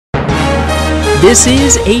This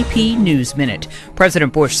is AP News Minute.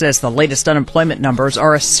 President Bush says the latest unemployment numbers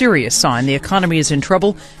are a serious sign the economy is in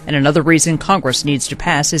trouble and another reason Congress needs to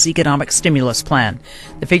pass his economic stimulus plan.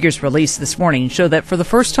 The figures released this morning show that for the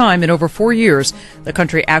first time in over 4 years, the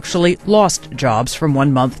country actually lost jobs from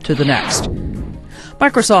one month to the next.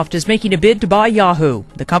 Microsoft is making a bid to buy Yahoo.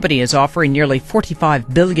 The company is offering nearly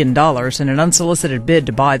 $45 billion in an unsolicited bid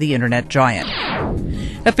to buy the internet giant.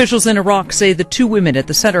 Officials in Iraq say the two women at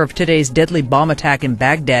the center of today's deadly bomb attack in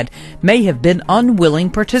Baghdad may have been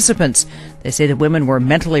unwilling participants. They say the women were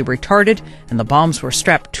mentally retarded and the bombs were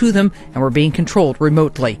strapped to them and were being controlled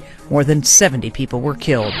remotely. More than 70 people were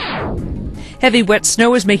killed. Heavy wet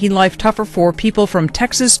snow is making life tougher for people from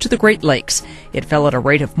Texas to the Great Lakes. It fell at a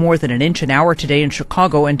rate of more than an inch an hour today in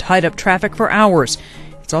Chicago and tied up traffic for hours.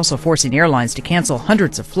 It's also forcing airlines to cancel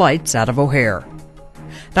hundreds of flights out of O'Hare.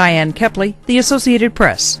 Diane Kepley, The Associated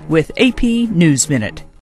Press, with AP News Minute.